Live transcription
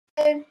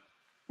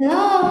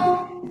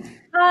Hello.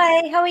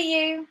 Hi, how are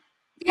you?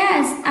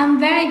 Yes, I'm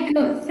very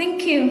good.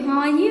 Thank you. How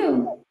are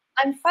you?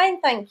 I'm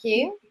fine, thank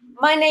you.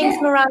 My name's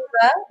Yes.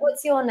 Miranda.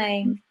 What's your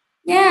name?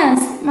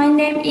 Yes, my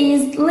name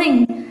is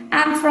Linh.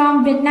 I'm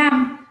from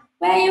Vietnam.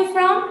 Where are you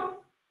from?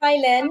 Hi,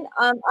 Lynn.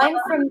 I'm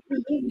from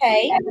the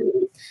UK,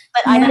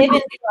 but I Yeah. live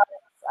in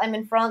France. I'm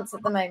in France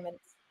at the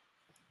moment.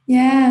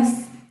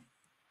 Yes.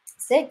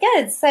 So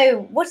good.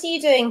 So, what are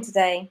you doing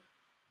today?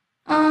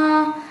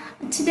 Uh,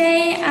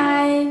 Today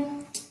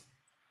I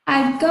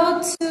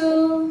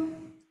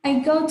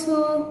go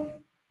to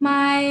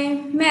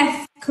my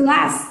math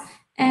class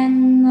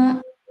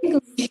and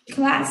English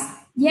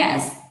class.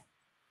 Yes.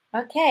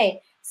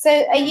 Okay. So,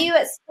 are you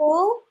at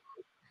school?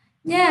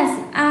 Yes,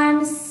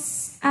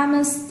 I'm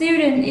a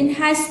student in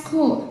high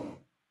school.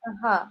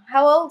 Uh-huh.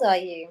 How old are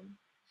you?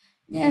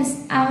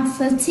 Yes, I'm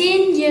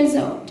 13 years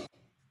old.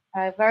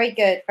 Oh, very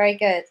good, very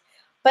good.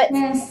 But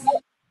Yes,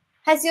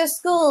 has your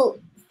school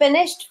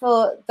finished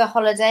for the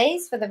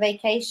holidays, for the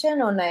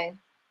vacation, or no?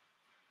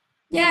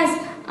 yes.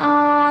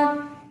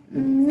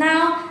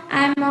 Now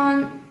I'm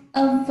on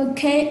a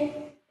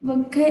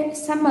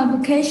summer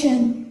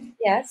vacation.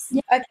 Yes.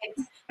 Yeah. Okay.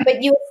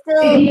 But you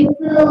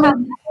still have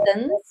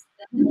lessons.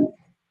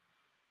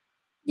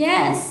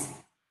 Yes.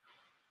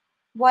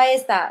 Why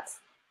is that?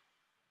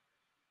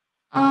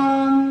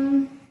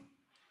 Um.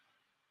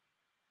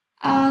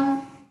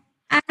 Um.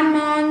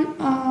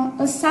 I'm on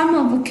a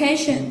summer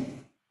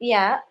vacation.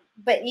 Yeah,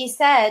 but you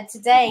said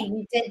today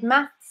you did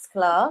maths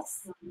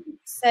class.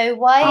 So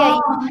why are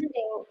you Uh,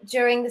 studying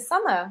during the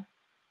summer?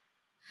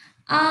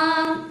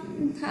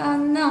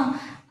 no.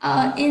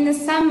 In the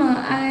summer,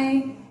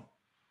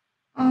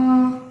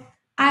 uh,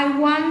 I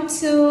want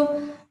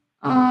to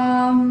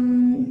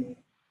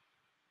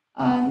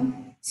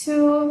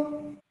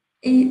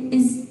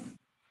is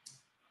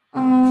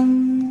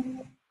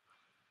um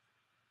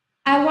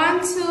I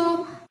want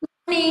to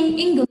learning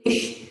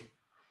English.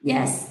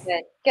 Yes.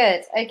 Good,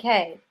 good,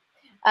 okay.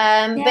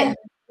 Yeah. But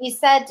you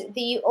said that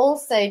you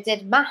also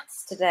did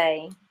maths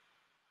today.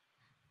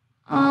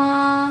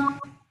 Uh,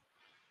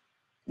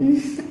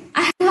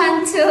 I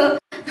want to.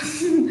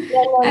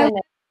 No, no, I no,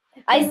 no.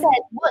 I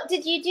said, what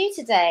did you do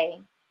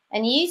today?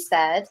 And you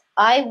said,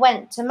 I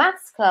went to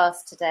maths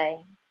class today.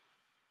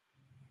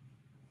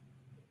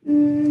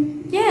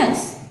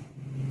 yes.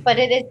 But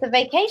it is the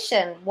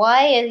vacation.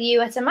 Why are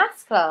you at a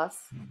maths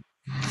class?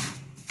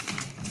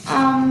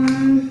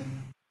 Um,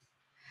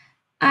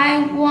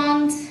 I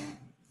want.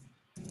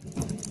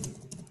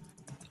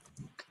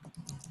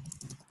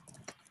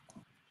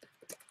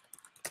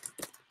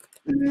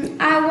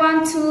 I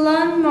want to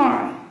learn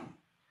more.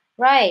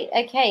 Right,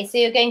 okay. So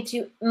you're going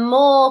to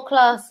more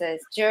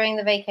classes during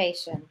the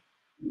vacation.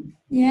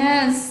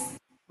 Yes.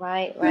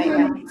 Right, right,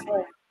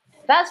 right.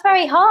 That's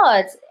very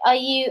hard.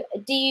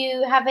 Do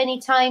you have any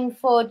time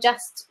for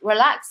just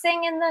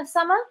relaxing in the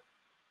summer?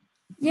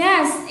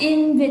 Yes.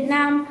 In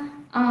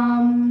Vietnam,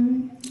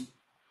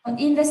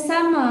 in the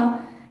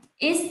summer,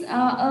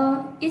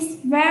 it's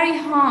very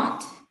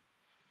hot.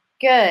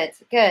 Good,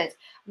 good.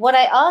 What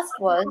I asked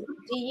was,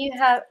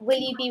 will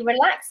you be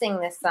relaxing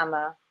this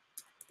summer?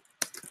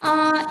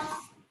 Uh,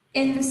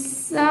 in the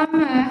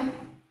summer,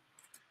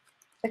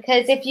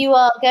 Because if you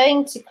are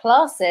going to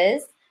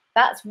classes,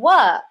 that's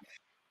work.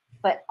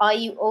 But are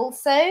you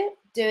also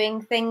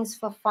doing things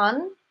for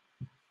fun?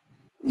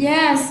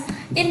 yes.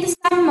 In the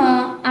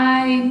summer,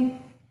 I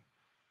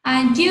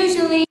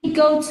usually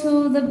go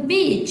to the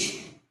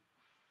beach.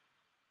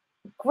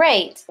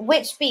 Great.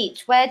 Which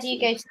beach? Where do you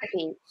go to the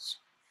beach?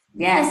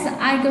 Yes,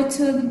 I go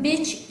to the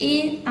beach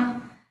in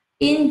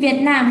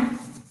Vietnam.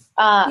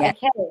 Ah, Yeah.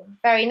 okay.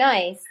 Very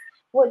nice.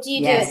 What do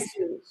you do at Yes.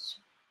 the beach?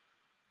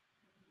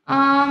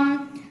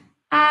 Um,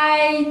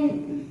 I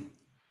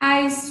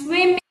I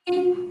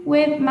swimming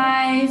with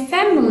my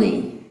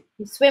family.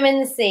 You swim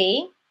in the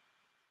sea.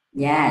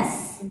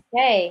 Yes.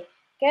 Okay,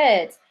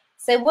 good.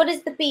 So what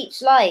is the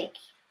beach like?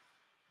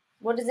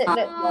 What does it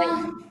look like?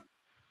 Uh,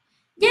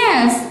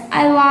 yes,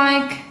 I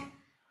like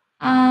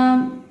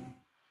um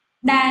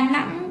Đà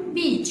Nẵng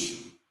Beach.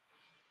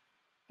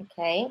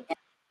 Okay,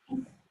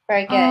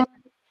 very good. Uh,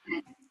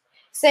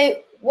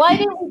 So why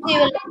don't we do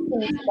a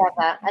lesson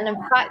together? And in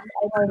fact,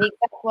 I know the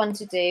exact one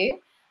to do.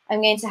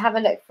 I'm going to have a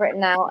look for it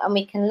now and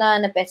we can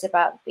learn a bit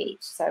about the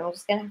beach. So I'm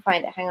just going to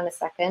find it. Hang on a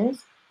second.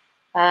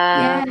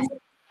 Um, yes.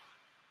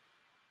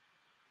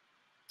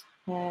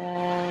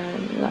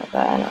 not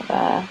there, not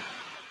there.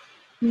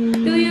 Do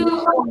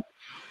Hmm.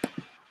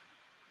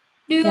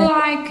 you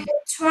like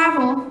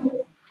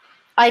travel?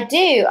 I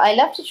do. I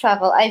love to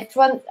travel.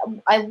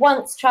 I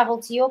once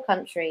traveled to your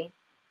country.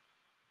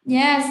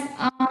 Yes.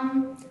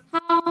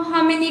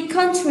 How many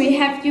country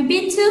have you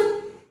been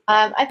to?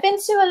 I've been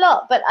to a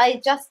lot, but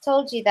I just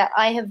told you that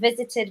I have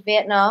visited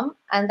Vietnam,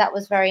 and that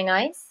was very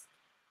nice.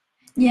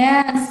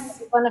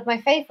 Yes. One of my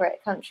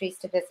favorite countries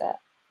to visit.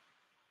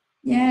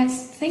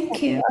 Yes.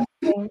 Thank you.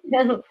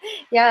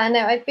 Yeah,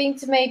 no, I've been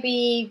to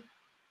maybe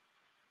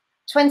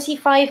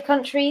 25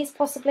 countries,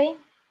 possibly.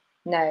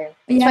 No,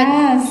 20,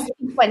 Yes.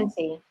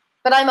 20.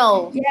 But I'm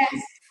old.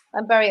 Yes.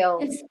 I'm very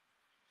old. Yes.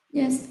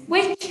 Yes.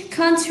 Which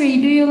country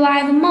do you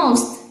like the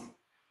most?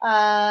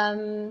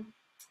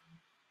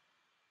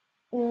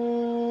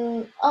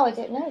 Oh, I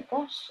don't know.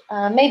 Gosh,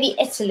 maybe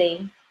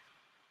Italy.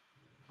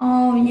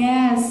 Oh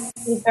yes.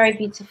 It's very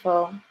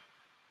beautiful.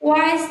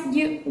 Why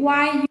you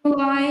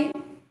like?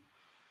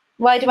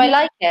 Why do I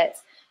like it?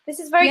 This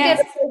is very good.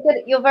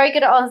 Yes. You're very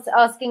good at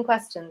asking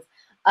questions.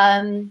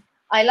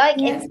 I like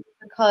it Yes.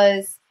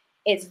 because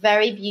it's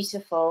very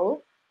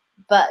beautiful,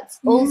 but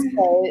also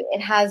Yeah.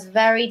 it has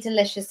very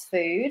delicious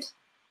food,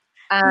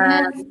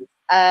 Yes.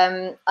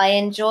 and I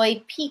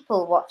enjoy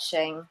people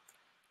watching,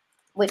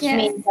 which Yes.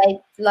 means I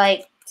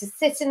like to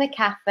sit in a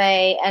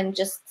cafe and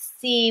just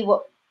see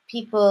what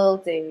people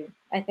do.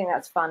 I think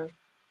that's fun.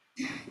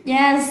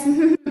 Yes.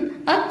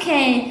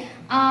 Okay.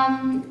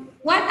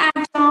 What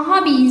are your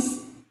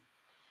hobbies?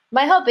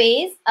 My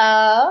hobbies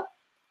are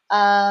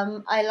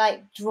I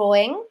like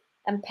drawing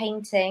and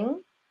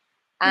painting,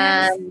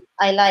 Yes. and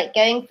I like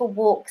going for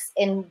walks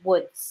in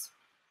woods.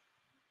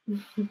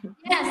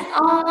 Yes.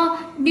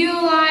 Do you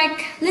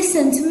like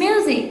listen to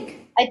music?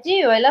 I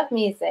do. I love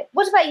music.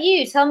 What about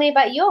you? Tell me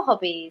about your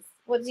hobbies.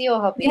 What's your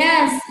hobby?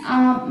 Yes.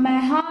 My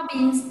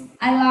hobbies.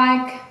 I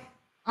like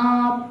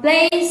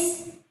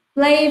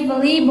play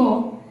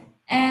volleyball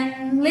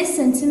and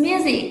listen to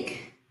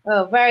music.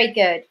 Oh, very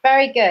good.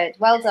 Very good.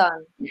 Well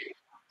done.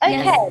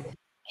 Okay. Yes.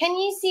 Can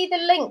you see the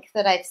link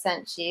that I've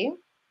sent you?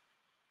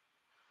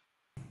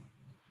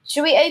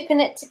 Should we open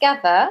it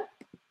together?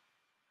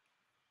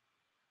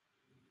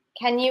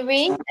 Can you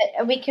read?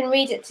 We can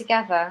read it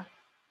together.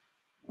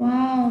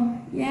 Wow.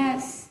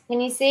 Yes.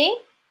 Can you see?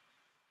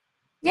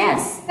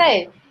 Yes.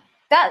 So,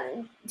 that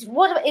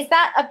what is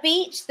that a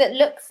beach that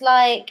looks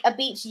like a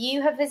beach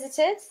you have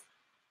visited?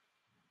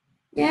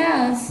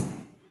 Yes.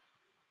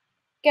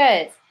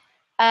 Good.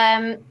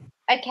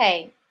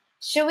 Okay.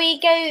 Shall we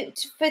go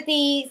for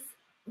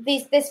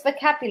this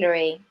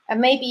vocabulary, and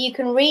maybe you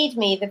can read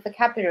me the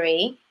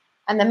vocabulary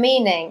and the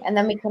meaning, and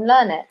then we can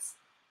learn it.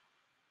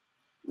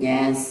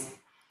 Yes.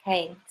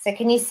 Okay. So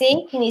can you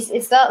see? Can you?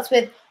 It starts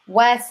with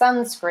wear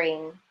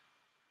sunscreen.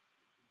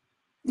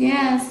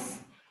 Yes.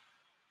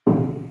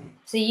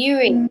 So you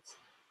read.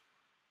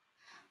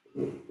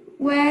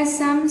 Wear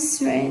some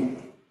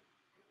sunscreen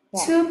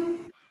Yeah.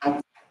 to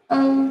put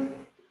a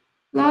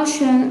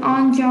lotion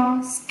on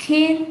your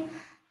skin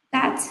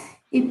that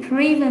it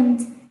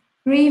prevent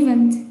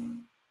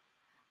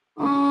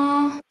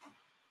uh,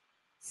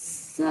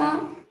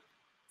 su-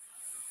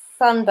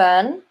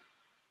 Sunburn.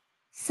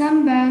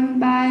 sunburn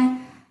by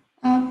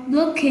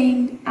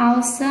blocking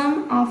out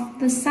some of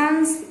the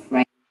sun's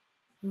rays.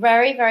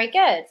 Very, very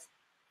good.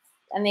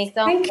 And the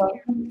Thank example.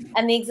 you.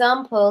 And the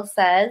example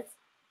says,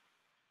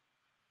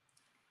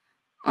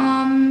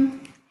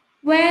 Um,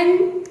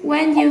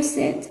 when you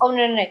sit. oh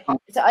no, no, no.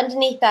 So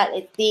underneath that,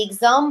 it's the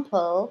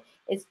example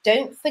is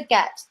don't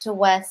forget to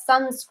wear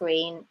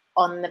sunscreen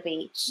on the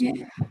beach.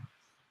 Yeah.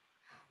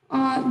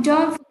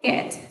 Don't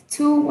forget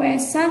to wear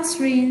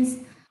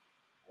sunscreens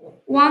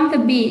on the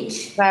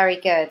beach. Very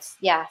good.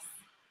 Yes.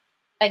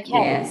 Okay.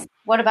 Yes.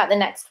 What about the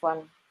next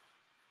one?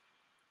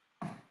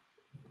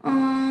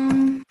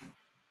 Um,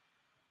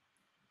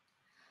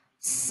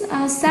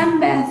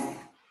 sunbath.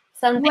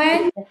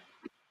 Sunbathe. When?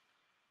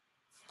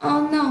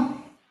 Oh no.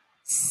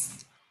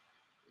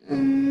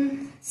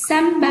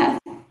 Sunbath.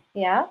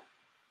 Yeah.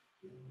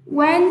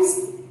 When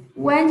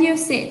when you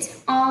sit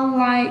or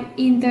lie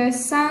in the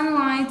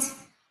sunlight,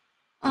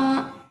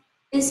 uh,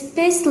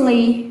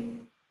 especially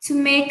to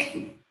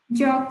make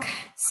your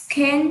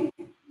skin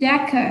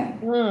darker.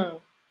 Mm.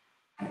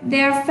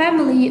 Their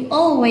family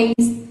always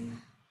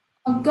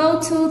go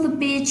to the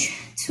beach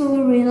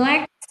to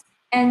relax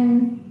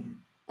and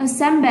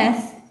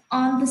sunbathe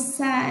on the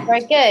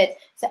Very sand. good.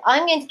 So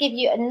I'm going to give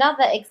you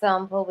another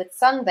example with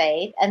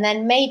sunbathe, and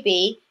then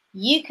maybe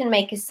you can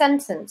make a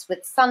sentence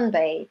with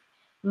sunbathe.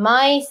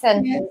 My Yes.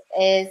 sentence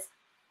is,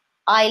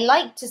 I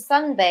like to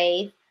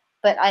sunbathe,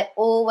 but I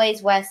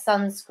always wear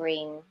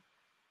sunscreen.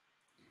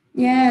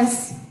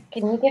 Yes.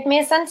 Can you give me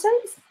a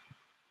sentence?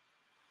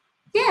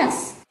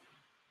 Yes.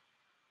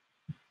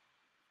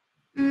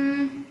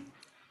 Mm,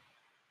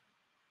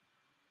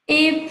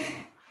 if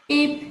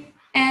if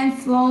and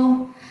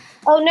flow.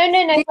 Oh, no,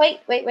 no, no.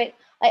 Wait.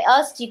 I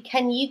asked you,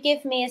 can you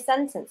give me a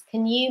sentence?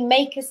 Can you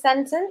make a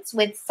sentence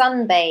with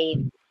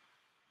sunbathe?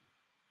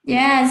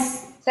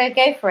 Yes. So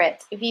go for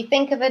it. If you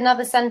think of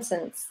another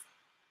sentence.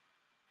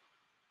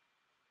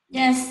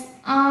 Yes.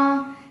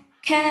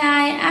 Can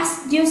I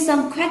ask you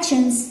some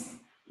questions?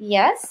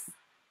 Yes.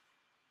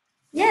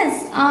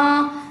 Yes.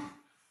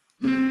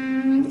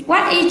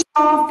 What is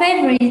your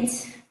favorite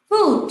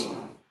food?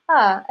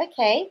 Ah,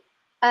 okay.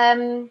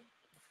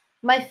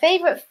 My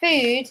favorite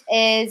food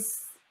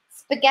is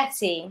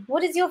spaghetti.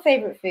 What is your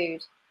favorite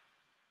food?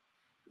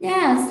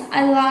 Yes,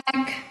 I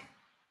like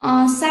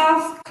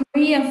South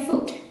Korea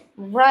food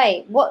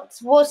Right. What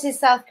is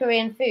South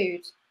Korean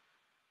food?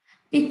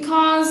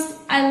 because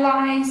I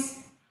like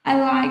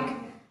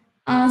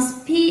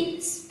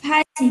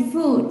spicy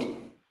food.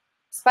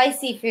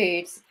 Spicy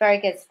food. Very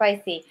good,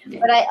 spicy. Yeah.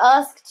 But I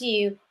asked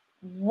you,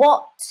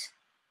 What,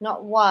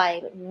 not why,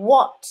 but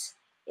what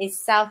is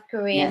South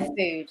Korean Yes.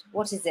 food?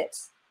 What is it?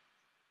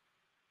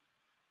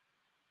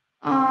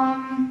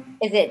 Um.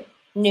 Is it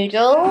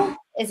noodle?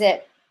 Is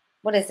it,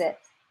 what is it?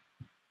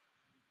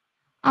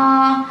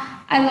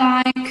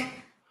 I like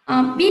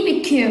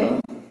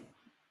BBQ.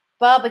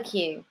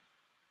 Barbecue.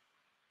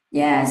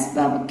 Yes,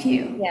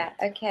 barbecue. Yeah,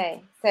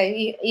 okay. So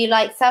you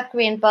like South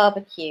Korean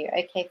barbecue.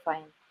 Okay,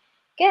 fine.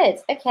 Good,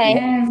 okay.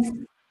 Yes.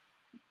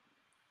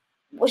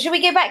 Well, should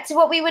we go back to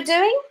what we were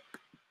doing?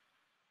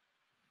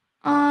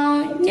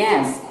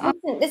 Yes.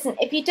 Listen,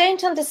 if you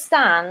don't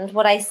understand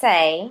what I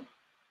say,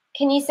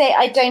 can you say,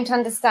 I don't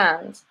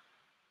understand?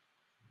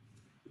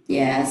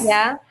 Yes.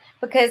 Yeah,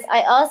 because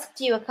I asked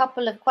you a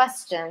couple of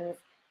questions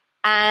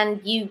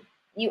and you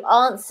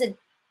answered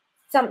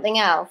something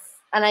else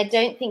and I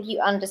don't think you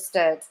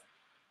understood.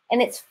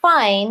 And it's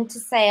fine to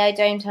say I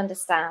don't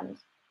understand.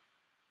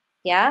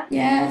 Yeah?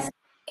 Yes.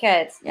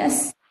 Good.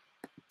 Yes.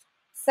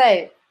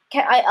 So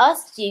I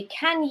asked you,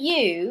 can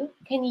you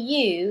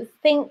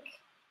think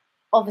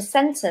of a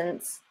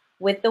sentence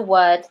with the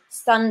word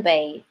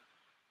sunbathe?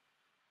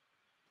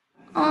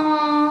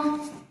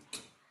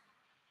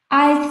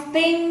 I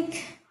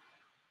think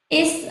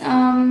it's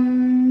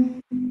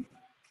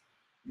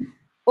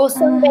Or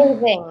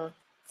sunbathing.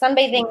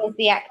 Sunbathing is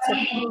the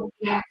activity.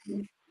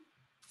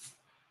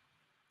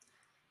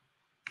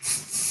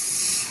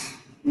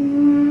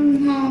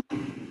 no,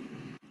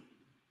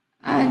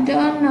 I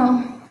don't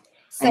know.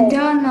 I So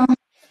don't know.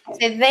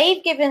 So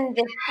they've given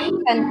this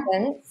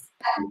sentence.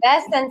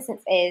 Their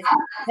sentence is,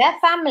 their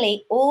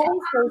family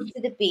always goes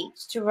to the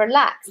beach to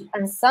relax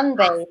and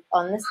sunbathe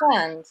on the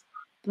sand.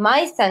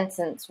 My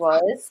sentence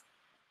was,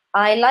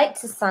 I like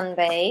to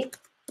sunbathe,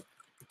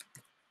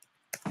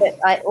 but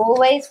I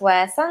always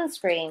wear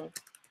sunscreen.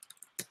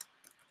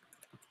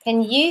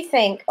 Can you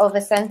think of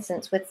a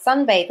sentence with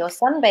sunbathe or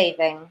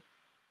sunbathing?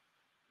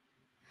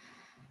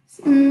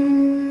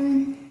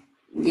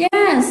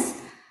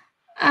 Yes.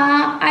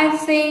 I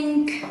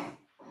think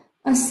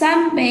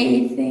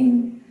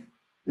sunbathing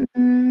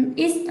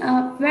is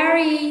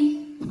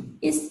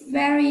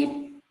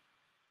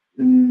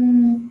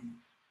um,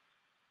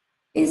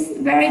 is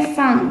very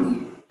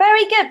fun.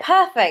 Very good,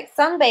 perfect.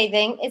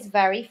 Sunbathing is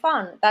very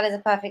fun. That is a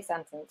perfect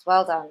sentence.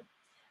 Well done.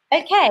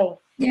 Okay,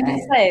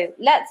 Yes. so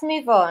let's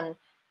move on.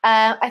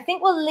 I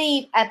think we'll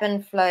leave ebb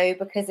and flow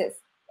because it's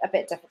a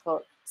bit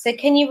difficult. So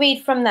can you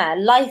read from there?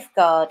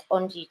 Lifeguard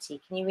on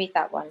duty. Can you read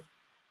that one?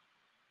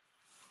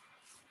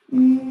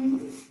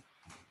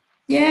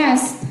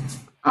 Yes.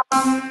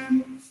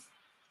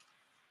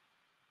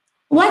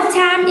 What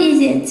time is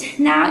it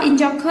now in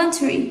your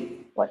country?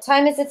 What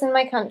time is it in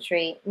my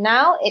country?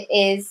 Now it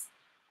is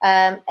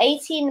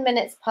 18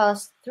 minutes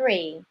past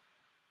 3.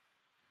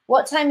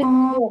 What time is it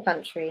in your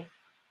country?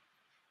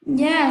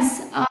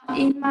 Yes,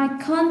 in my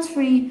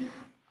country,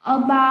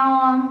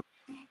 about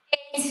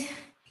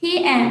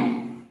 8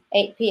 p.m.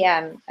 8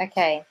 p.m.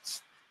 Okay,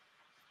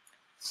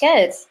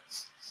 good.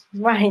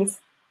 Right.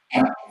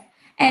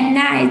 at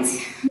night.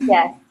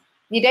 Yes.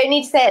 You don't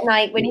need to say at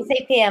night. When you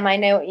say PM, I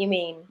know what you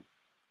mean.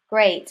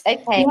 Great.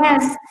 Okay.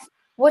 Yes,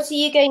 What are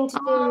you going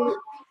to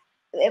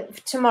do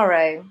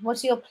tomorrow?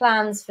 What are your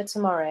plans for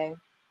tomorrow?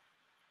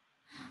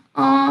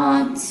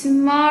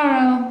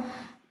 tomorrow,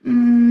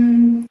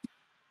 I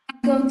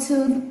go to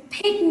the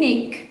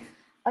picnic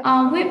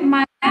with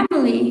my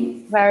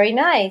family. Very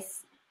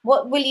nice.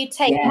 What will you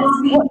take? Yes.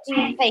 What do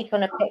you take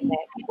on a picnic?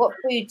 What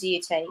food do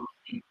you take?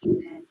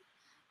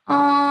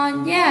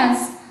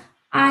 Yes,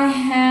 I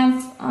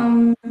have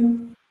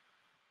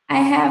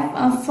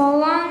for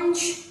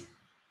lunch.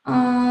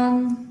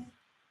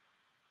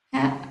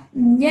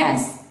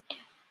 Yes.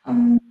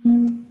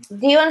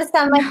 Do you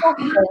understand my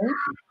question?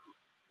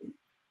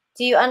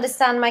 Do you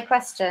understand my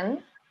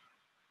question?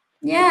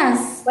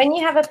 Yes. When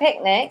you have a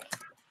picnic,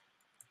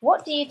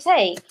 what do you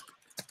take?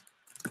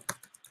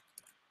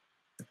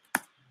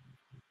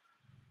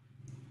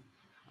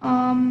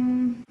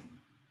 Um,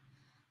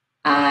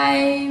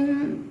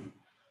 I'm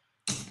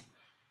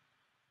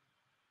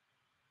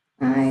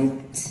I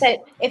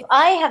So if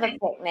I have a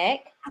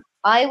picnic,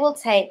 I will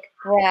take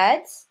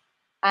bread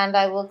and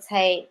I will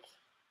take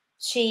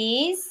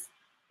cheese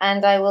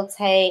and I will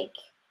take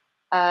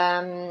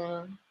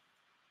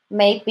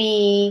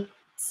maybe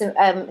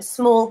some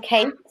small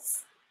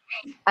cakes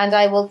and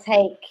I will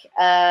take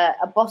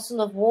a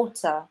bottle of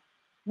water.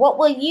 What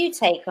will you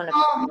take on a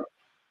picnic?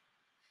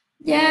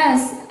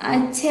 yes,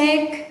 I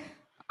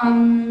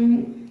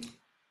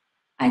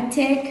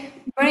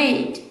take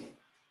bread.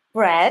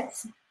 Bread.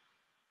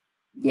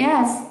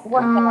 Yes.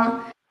 What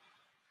else?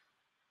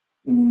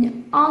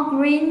 All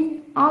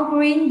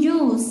green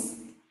juice.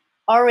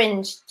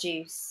 Orange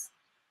juice.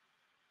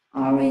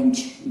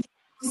 Orange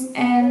juice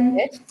and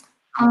Good.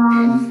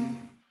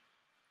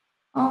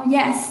 oh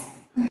yes.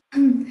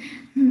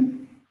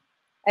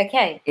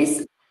 Okay.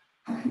 It's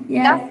That's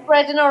yes.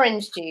 bread and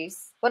orange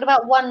juice. What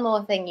about one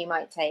more thing you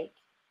might take?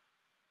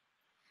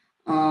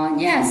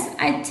 Yes,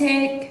 I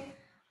take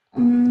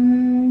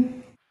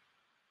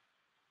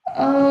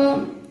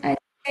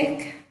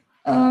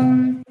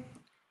Um,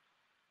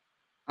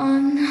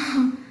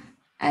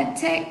 I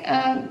take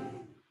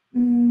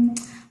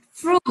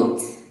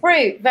fruit.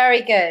 Fruit.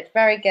 Very good.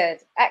 Very good.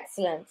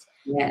 Excellent.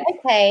 Yes.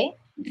 Okay.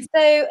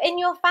 So in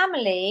your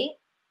family,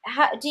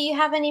 do you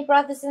have any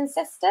brothers and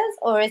sisters,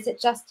 or is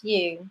it just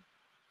you?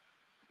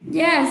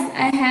 Yes,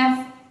 I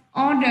have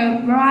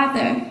older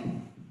brother.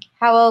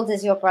 How old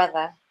is your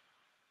brother?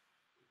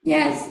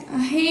 Yes,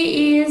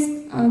 he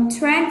is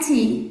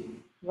 20.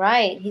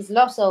 Right. He's a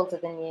lot older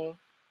than you.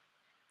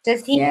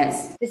 Does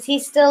Yes. he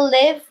still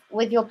live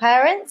with your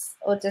parents,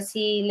 or does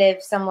he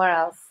live somewhere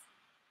else?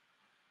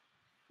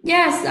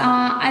 Yes,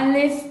 I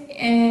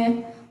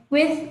live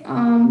with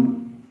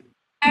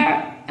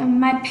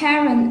my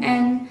parent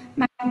and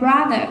my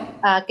brother.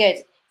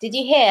 Good. Did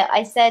you hear?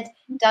 I said,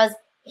 does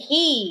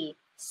he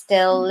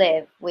still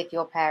live with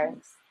your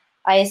parents?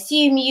 I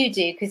assume you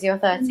do because you're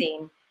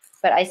 13.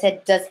 But I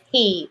said, does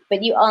he?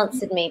 But you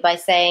answered me by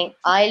saying,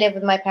 I live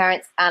with my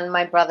parents and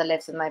my brother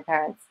lives with my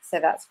parents. So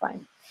that's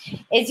fine.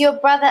 Is your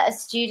brother a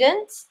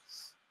student?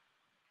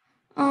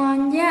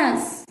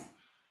 Yes.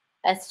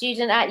 A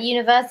student at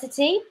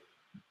university?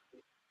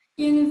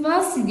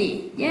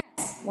 University.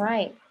 Yes.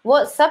 Right.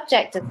 What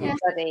subject does he Yes.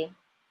 study?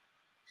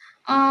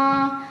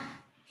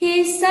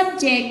 His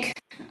subject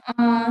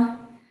uh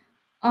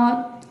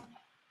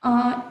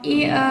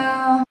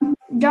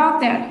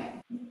doctor.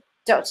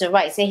 Doctor,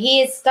 right. So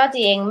he is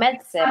studying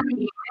medicine.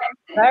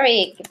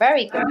 Very,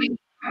 very good.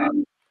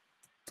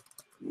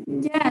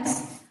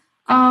 Yes.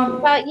 What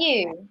about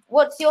you?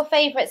 What's your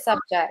favorite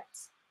subject?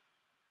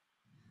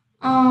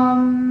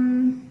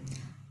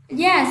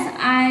 Yes,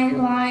 I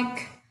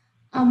like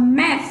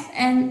math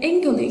and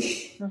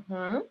English.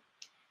 Mm-hmm.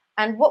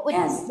 And what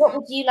Yes.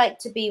 would you like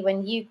to be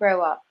when you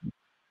grow up?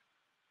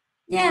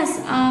 Yes,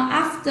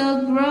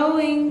 after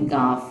growing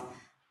up,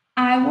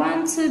 I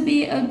want to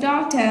be a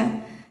doctor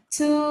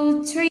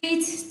to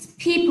treat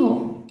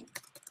people.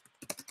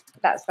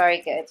 That's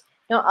very good.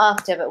 Not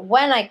after, but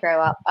when I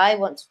grow up, I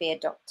want to be a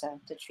doctor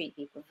to treat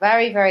people.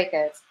 Very, very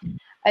good.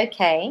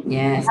 Okay.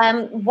 Yes.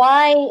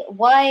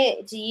 Why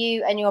do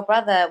you and your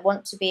brother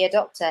want to be a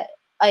doctor?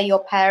 Are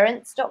your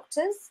parents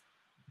doctors?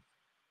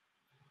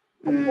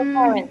 What's your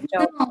parents'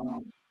 job?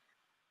 No,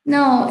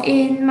 no.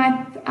 In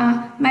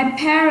my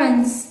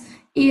parents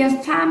is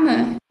a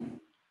farmer.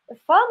 A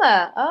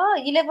farmer.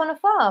 Oh, you live on a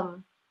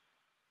farm.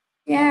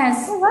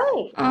 Yes. All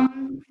right.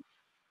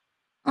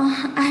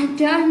 I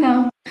don't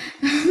know.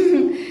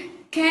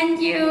 Can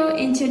you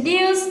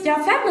introduce your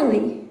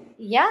family?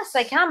 Yes,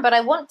 I can, but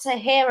I want to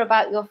hear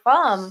about your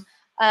farm.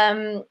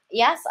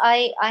 Yes,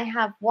 I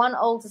have one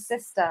older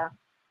sister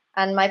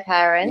and my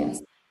parents,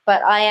 Yes.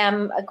 but I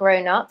am a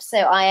grown up, so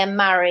I am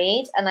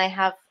married and I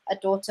have a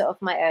daughter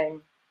of my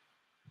own.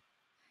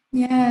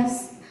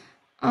 Yes.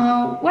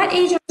 What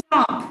is your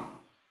job?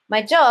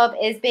 My job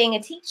is being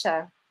a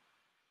teacher.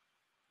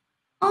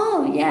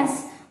 Oh,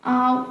 yes.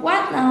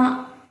 What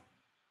are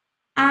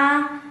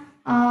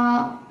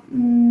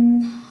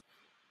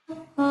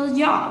her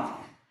job?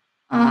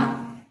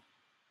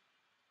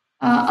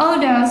 Uh,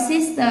 older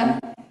sister.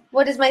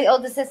 What is my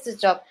older sister's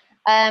job?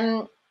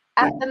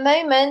 At the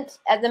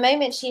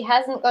moment, she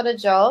hasn't got a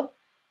job,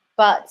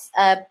 but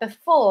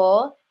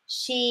before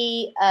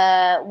she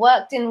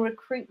worked in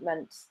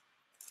recruitment.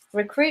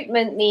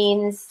 Recruitment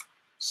means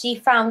she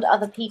found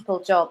other people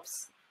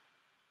jobs.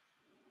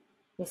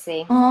 You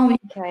see. Oh,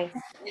 Okay.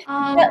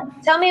 um,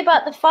 Tell me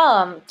about the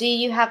farm. Do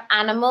you have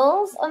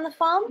animals on the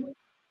farm?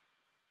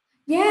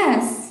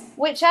 yes.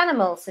 Which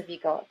animals have you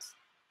got?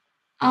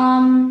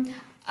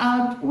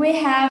 We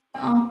have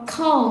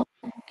coal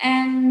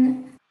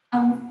and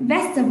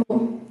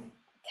vegetable.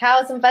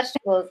 Cows and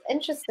vegetables.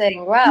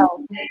 Interesting.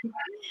 Wow.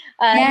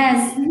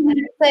 Yes.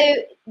 So,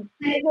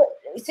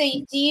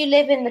 do you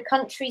live in the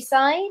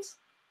countryside?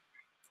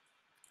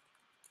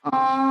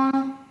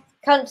 Uh,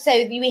 So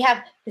we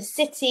have the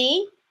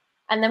city,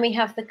 and then we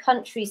have the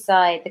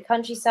countryside. The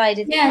countryside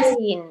is yes.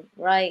 green,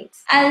 right?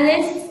 I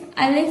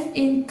live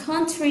in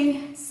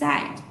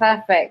countryside.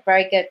 Perfect.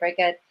 Very good. Very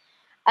good.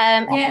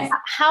 Yes.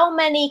 How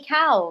many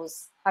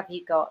cows have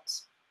you got?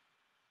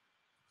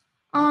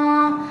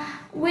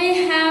 We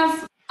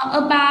have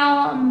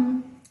about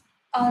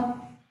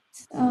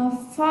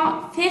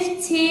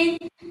 15.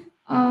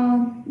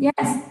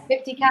 Yes.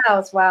 50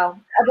 cows. Wow.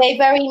 Are they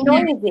very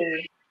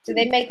noisy? Do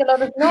they make a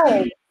lot of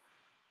noise?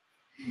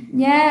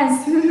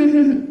 Yes.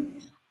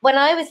 When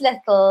I was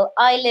little,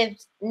 I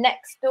lived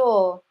next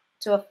door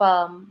to a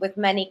farm with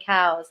many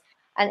cows,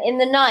 and in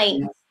the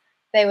night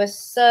they were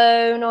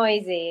so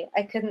noisy.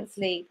 I couldn't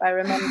sleep. I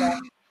remember.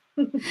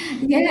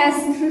 Yes.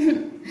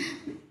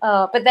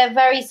 Oh, but they're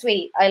very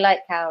sweet. I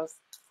like cows.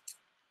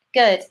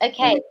 Good.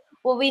 Okay.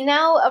 Well, we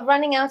now are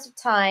running out of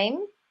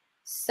time.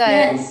 So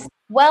Yes.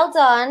 well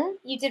done.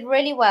 You did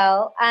really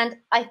well. And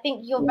I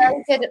think you're very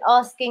Yes. good at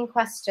asking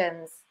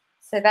questions.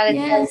 So that is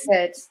very Yes.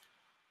 good.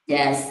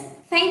 Yes.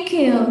 Thank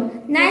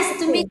you. Nice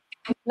to meet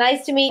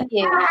Nice to meet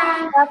you. you.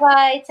 Bye. Bye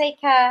bye. Take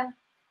care.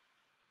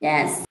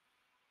 Yes.